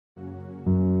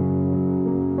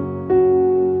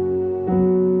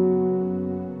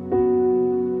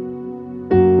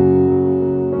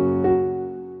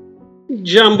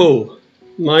Jambo,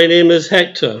 my name is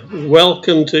Hector.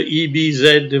 Welcome to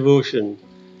EBZ Devotion.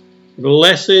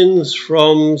 Blessings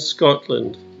from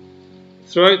Scotland.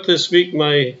 Throughout this week,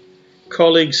 my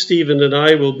colleague Stephen and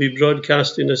I will be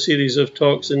broadcasting a series of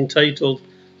talks entitled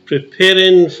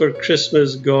Preparing for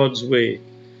Christmas God's Way.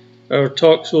 Our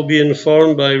talks will be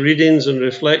informed by readings and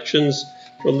reflections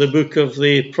from the book of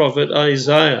the prophet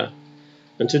Isaiah.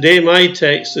 And today my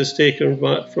text is taken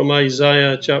from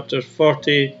Isaiah chapter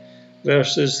 40,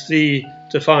 verses 3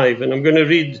 to 5, and I'm going to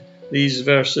read these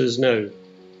verses now.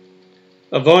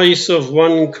 A voice of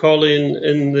one calling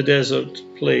in the desert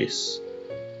place,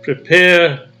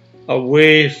 prepare a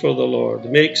way for the Lord,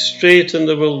 make straight in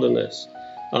the wilderness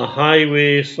a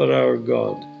highway for our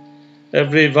God.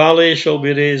 Every valley shall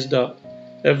be raised up,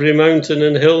 every mountain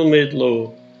and hill made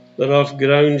low, the rough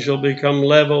ground shall become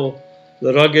level,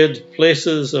 the rugged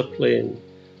places a plain,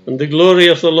 and the glory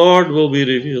of the Lord will be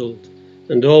revealed,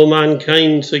 and all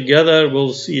mankind together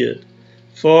will see it,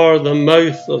 for the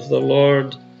mouth of the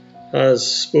Lord has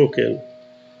spoken.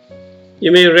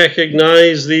 You may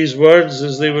recognize these words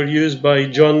as they were used by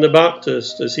John the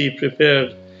Baptist as he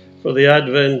prepared for the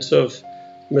advent of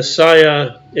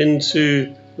Messiah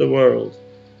into the world.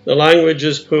 The language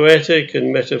is poetic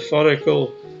and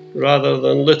metaphorical rather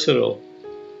than literal,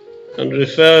 and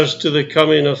refers to the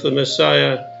coming of the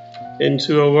Messiah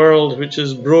into a world which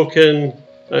is broken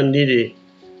and needy.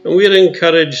 And we are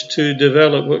encouraged to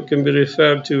develop what can be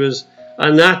referred to as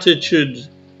an attitude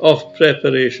of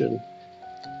preparation.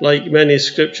 Like many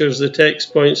scriptures, the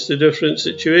text points to different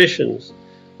situations.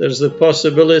 There's the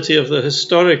possibility of the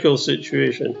historical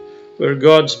situation where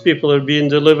God's people are being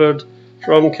delivered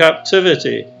from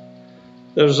captivity.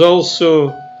 There's also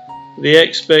the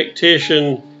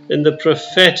expectation in the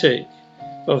prophetic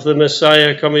of the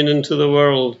Messiah coming into the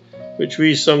world, which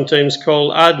we sometimes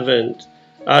call Advent.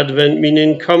 Advent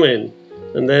meaning coming,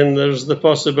 and then there's the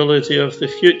possibility of the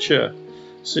future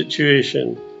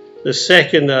situation, the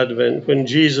second Advent, when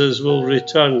Jesus will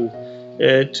return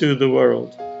to the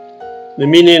world. The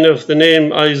meaning of the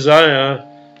name Isaiah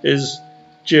is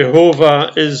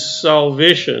Jehovah is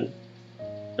salvation,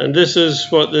 and this is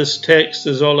what this text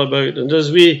is all about. And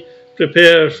as we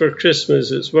prepare for Christmas,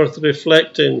 it's worth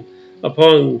reflecting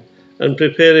upon and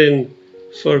preparing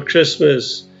for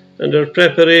Christmas. And our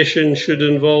preparation should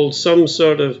involve some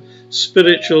sort of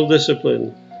spiritual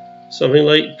discipline, something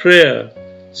like prayer,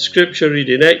 scripture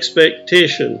reading,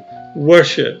 expectation,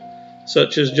 worship,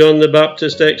 such as John the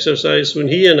Baptist exercised when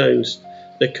he announced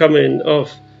the coming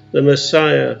of the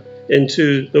Messiah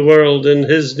into the world in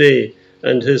his day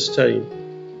and his time.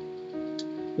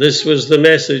 This was the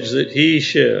message that he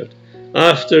shared.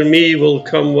 After me will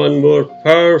come one more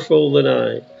powerful than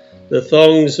I, the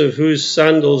thongs of whose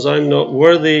sandals I'm not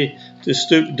worthy to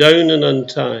stoop down and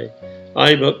untie.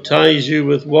 I baptize you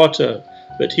with water,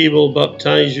 but he will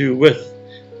baptize you with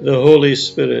the Holy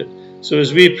Spirit. So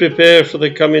as we prepare for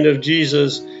the coming of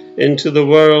Jesus into the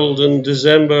world on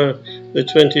December the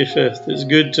 25th, it's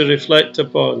good to reflect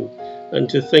upon and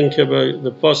to think about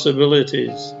the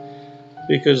possibilities,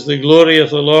 because the glory of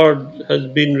the Lord has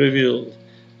been revealed,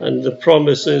 and the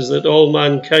promise is that all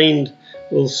mankind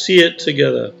will see it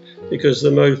together, because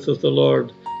the mouth of the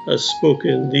Lord has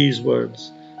spoken these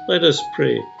words. Let us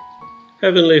pray.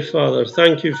 Heavenly Father,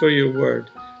 thank you for your word.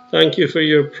 Thank you for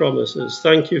your promises.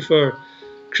 Thank you for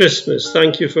Christmas.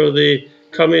 Thank you for the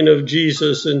coming of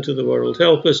Jesus into the world.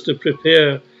 Help us to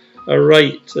prepare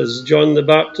aright as John the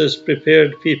Baptist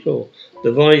prepared people,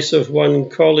 the voice of one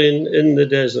calling in the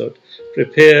desert.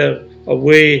 Prepare a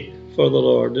way for the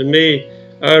Lord. And may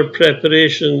our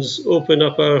preparations open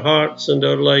up our hearts and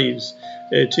our lives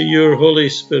to your Holy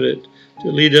Spirit,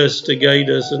 to lead us, to guide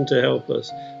us, and to help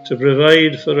us, to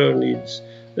provide for our needs.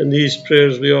 And these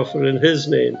prayers we offer in his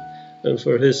name and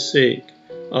for his sake.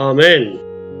 Amen.